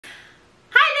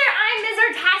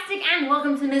Artastic and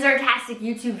welcome to the Ms. Artastic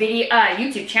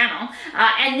YouTube channel.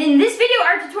 And in this video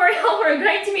art tutorial, we're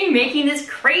going to be making this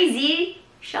crazy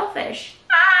shellfish.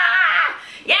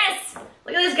 Yes!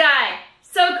 Look at this guy.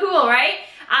 So cool, right?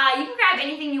 You can grab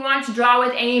anything you want to draw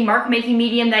with, any mark making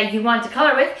medium that you want to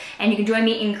color with, and you can join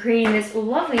me in creating this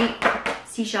lovely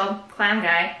seashell clown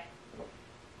guy.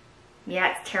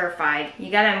 Yeah, it's terrified.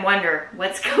 You gotta wonder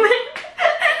what's coming,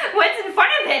 what's in front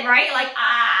of it, right? Like,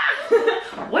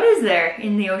 what is there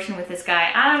in the ocean with this guy?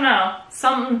 I don't know.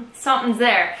 Something's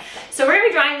there. So we're gonna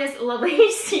be drawing this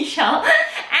lovely seashell,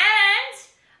 and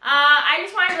I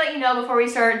just wanted to let you know before we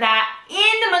start that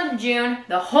in the month of June,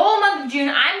 the whole month of June,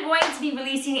 I'm going to be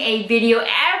releasing a video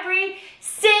every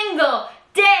single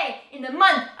day in the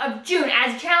month of June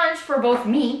as a challenge for both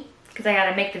me, because I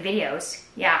gotta make the videos,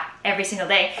 yeah, every single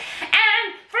day,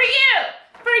 and for you,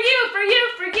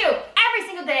 every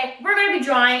single day, we're gonna be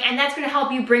drawing, and that's gonna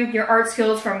help you bring your art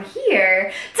skills from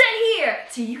here to here,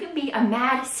 so you can be a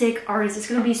mad, sick artist. It's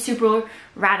gonna be super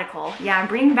radical. Yeah, I'm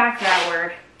bringing back that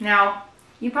word. Now,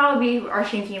 you probably are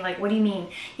thinking, like, what do you mean?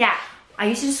 Yeah, I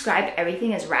used to describe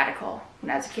everything as radical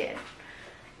when I was a kid.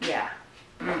 Yeah,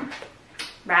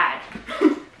 rad.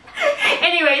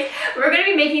 Anyways, we're gonna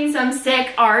be making some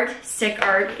sick art. Sick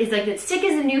art is like, sick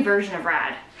is the new version of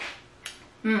rad.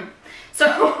 So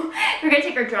we're gonna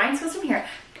take our drawing skills from here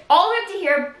all the way up to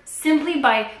here simply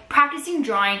by practicing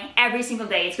drawing every single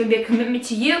day. It's gonna be a commitment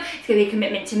to you, it's gonna be a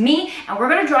commitment to me, and we're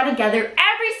gonna draw together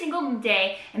every single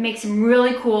day and make some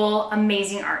really cool,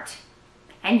 amazing art.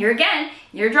 And your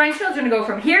drawing skills are gonna go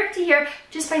from here to here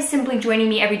just by simply joining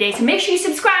me every day. So make sure you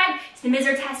subscribe to the Ms.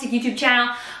 Artastic YouTube channel.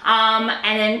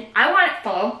 And then I want to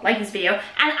follow, like this video. And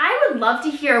I would love to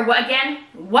hear what do you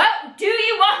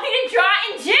want me to draw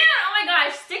in June? Oh my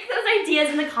gosh, stick those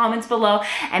ideas in the comments below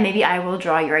and maybe I will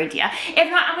draw your idea. If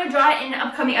not, I'm gonna draw it in an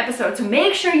upcoming episode. So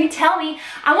make sure you tell me.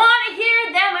 I wanna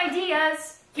hear them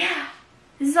ideas. Yeah,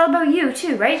 this is all about you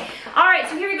too, right? All right,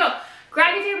 so here we go.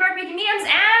 Grab your favorite mark making mediums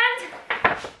and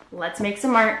let's make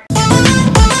some art.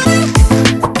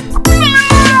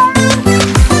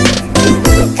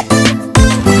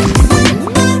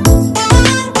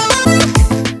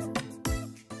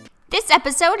 This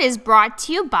episode is brought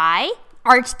to you by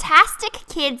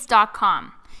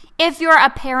ArtasticKids.com. If you're a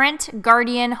parent,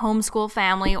 guardian, homeschool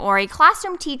family, or a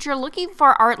classroom teacher looking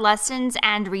for art lessons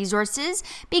and resources,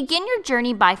 begin your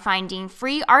journey by finding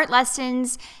free art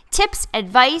lessons, tips,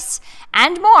 advice,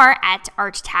 and more at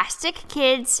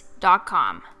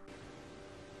ArtasticKids.com.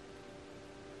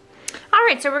 All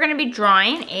right, so we're gonna be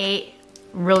drawing a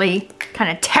really kind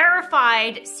of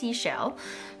terrified seashell.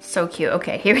 So cute.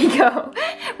 Okay, here we go.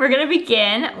 We're gonna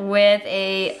begin with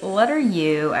a letter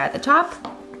U at the top.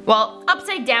 Well,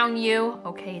 upside down U.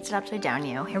 Okay, it's an upside down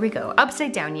U. Here we go,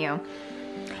 upside down U.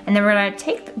 And then we're gonna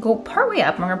go part way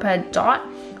up and we're gonna put a dot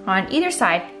on either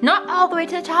side. Not all the way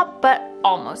to the top, but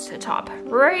almost to the top.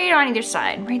 Right on either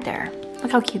side, right there.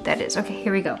 Look how cute that is. Okay,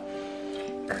 here we go.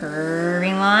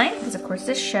 Curving line, because of course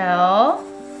the shell.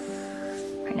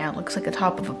 Right now it looks like the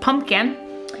top of a pumpkin.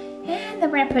 And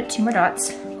then we're gonna put 2 more dots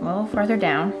a little farther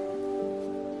down.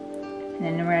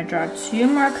 And then we're gonna draw 2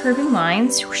 more curving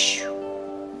lines. Whoosh.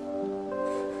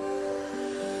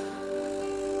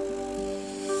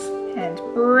 And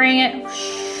bring it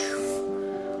whoosh,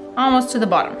 almost to the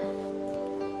bottom.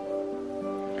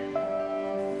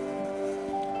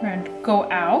 We're gonna go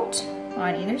out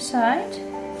on either side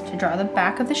to draw the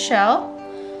back of the shell.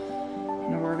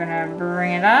 And we're gonna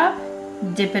bring it up,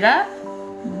 dip it up,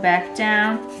 back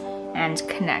down, and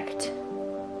connect.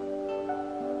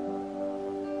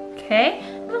 Okay,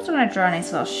 I'm also gonna draw a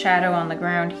nice little shadow on the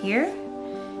ground here.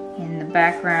 In the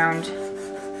background,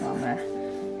 well, I'm gonna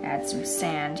add some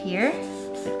sand here.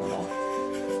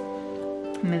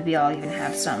 Maybe I'll even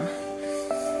have some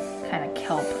kind of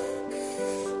kelp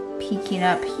peeking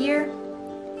up here.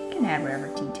 You can add whatever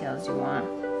details you want.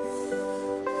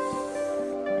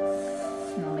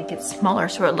 And I'll make it smaller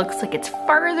so it looks like it's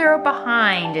farther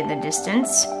behind in the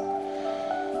distance.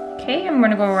 Okay, I'm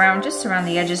gonna go around just around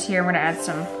the edges here. I'm gonna add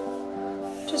some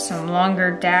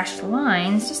longer dashed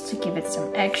lines just to give it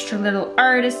some extra little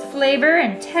artist flavor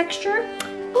and texture.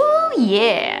 Oh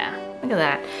yeah, look at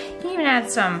that. You can even add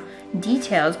some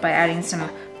details by adding some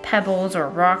pebbles or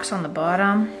rocks on the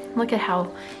bottom. Look at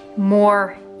how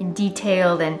more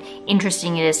detailed and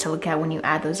interesting it is to look at when you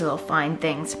add those little fine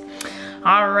things.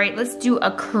 All right, let's do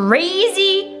a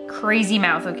crazy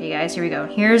mouth. Okay guys, here we go.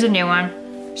 Here's a new one.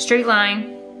 Straight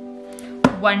line,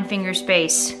 1 finger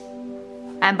space.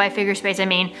 And by finger space, I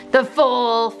mean the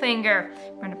full finger.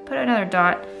 We're gonna put another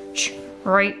dot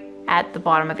right at the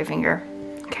bottom of your finger,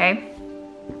 okay?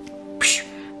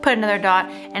 Put another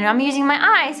dot And I'm using my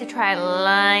eyes to try to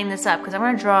line this up because I'm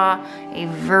gonna draw a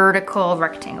vertical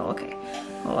rectangle. Okay,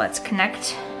 well, let's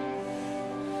connect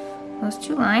those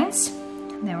two lines.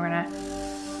 And then we're gonna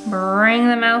bring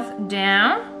the mouth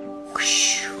down,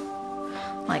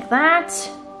 like that.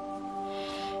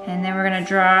 And then we're gonna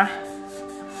draw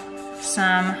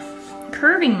some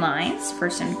curving lines for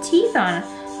some teeth on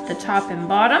the top and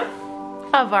bottom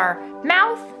of our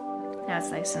mouth.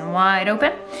 That's nice and wide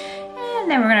open. And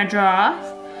then we're gonna draw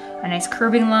a nice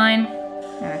curving line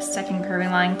and a second curving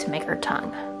line to make our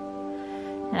tongue.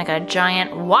 And I got a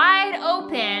giant wide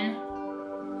open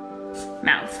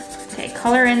mouth. Okay,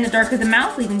 color in the dark of the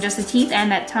mouth, leaving just the teeth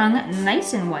and that tongue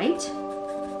nice and white.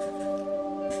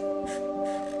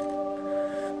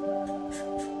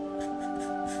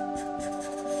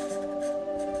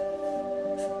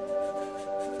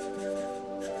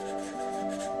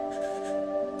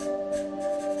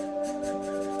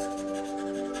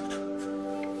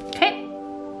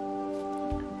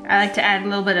 I like to add a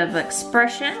little bit of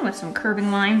expression with some curving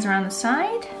lines around the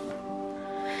side.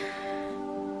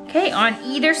 Okay, on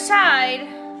either side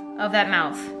of that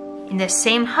mouth, in the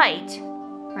same height,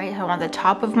 right? I want the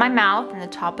top of my mouth and the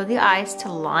top of the eyes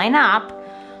to line up.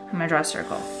 I'm gonna draw a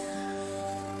circle.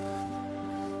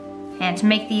 And to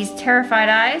make these terrified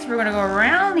eyes, we're gonna go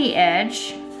around the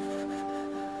edge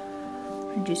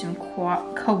and do some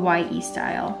kawaii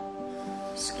style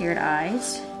scared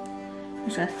eyes. I'm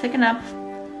just gonna thicken up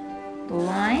the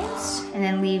lines and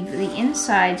then leave the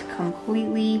inside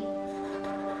completely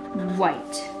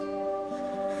white.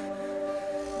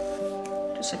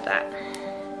 Just like that.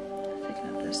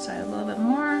 Thicken up this side a little bit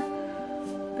more.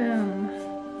 Boom.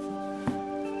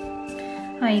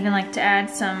 I even like to add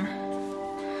some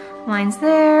lines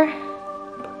there.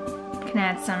 You can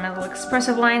add some little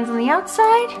expressive lines on the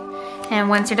outside. And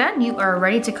once you're done, you are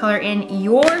ready to color in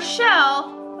your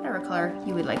shell, whatever color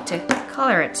you would like to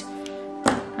color it.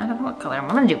 I don't know what color. I'm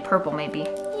gonna do purple maybe.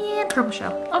 Yeah, purple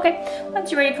shell. Okay, once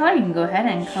you're ready to color, you can go ahead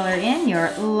and color in your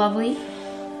lovely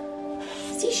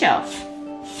seashell.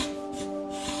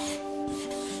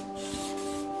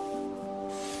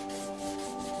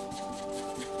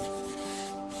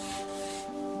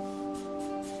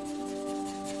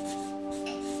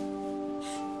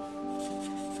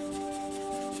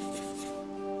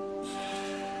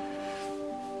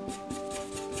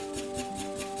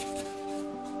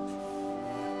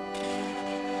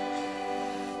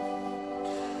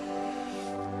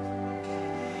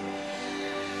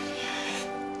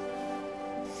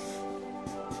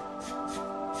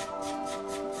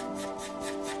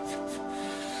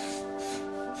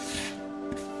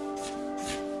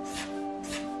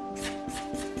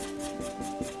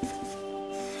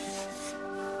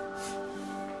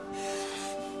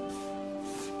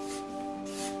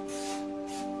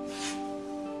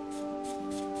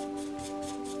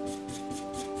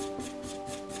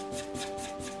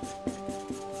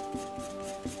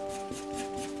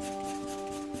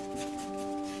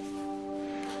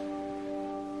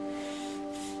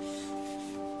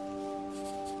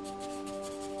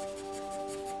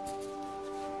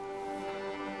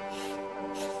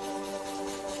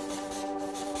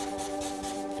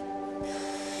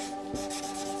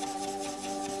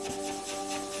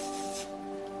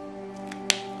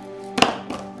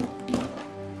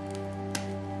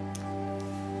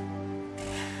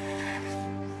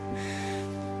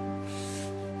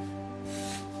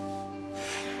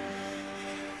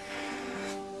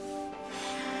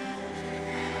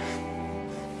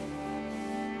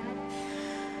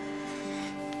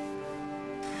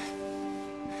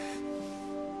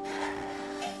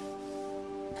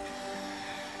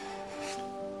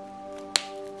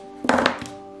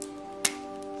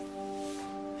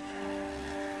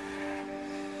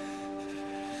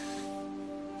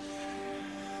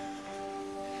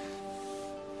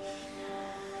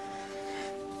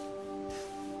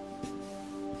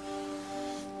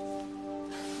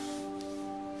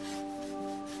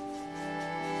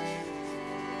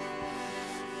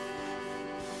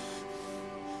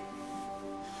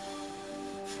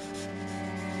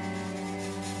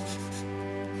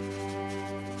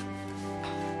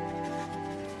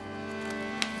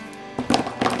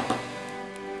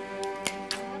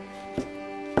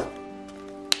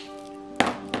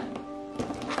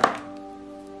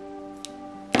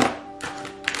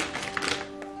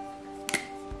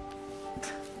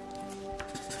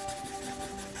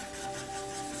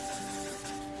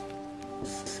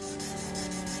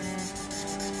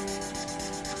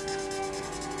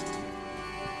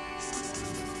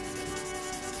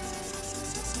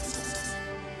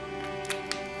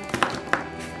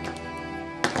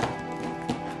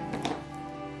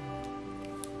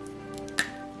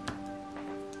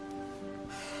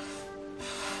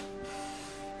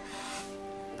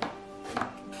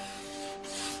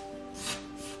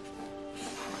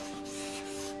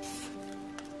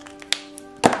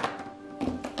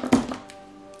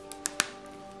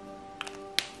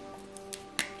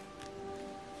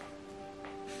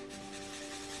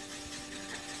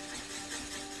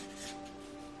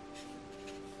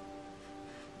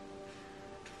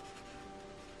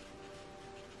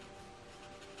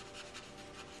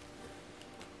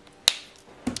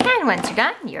 And once you're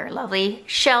done, your lovely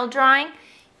shell drawing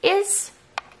is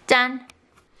done.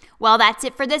 Well, that's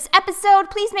it for this episode.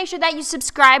 Please make sure that you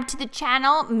subscribe to the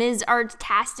channel, Ms.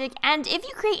 Artastic. And if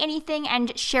you create anything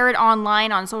and share it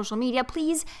online on social media,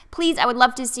 please, I would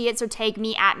love to see it. So tag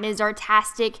me at Ms.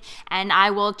 Artastic and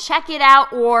I will check it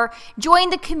out, or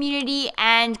join the community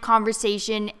and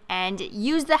conversation and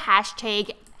use the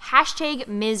hashtag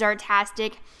Ms.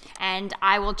 Artastic, and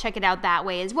I will check it out that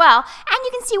way as well. And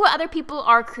you can see what other people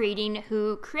are creating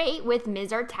who create with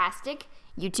Ms. Artastic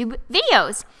YouTube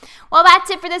videos. Well, that's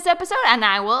it for this episode, and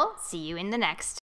I will see you in the next.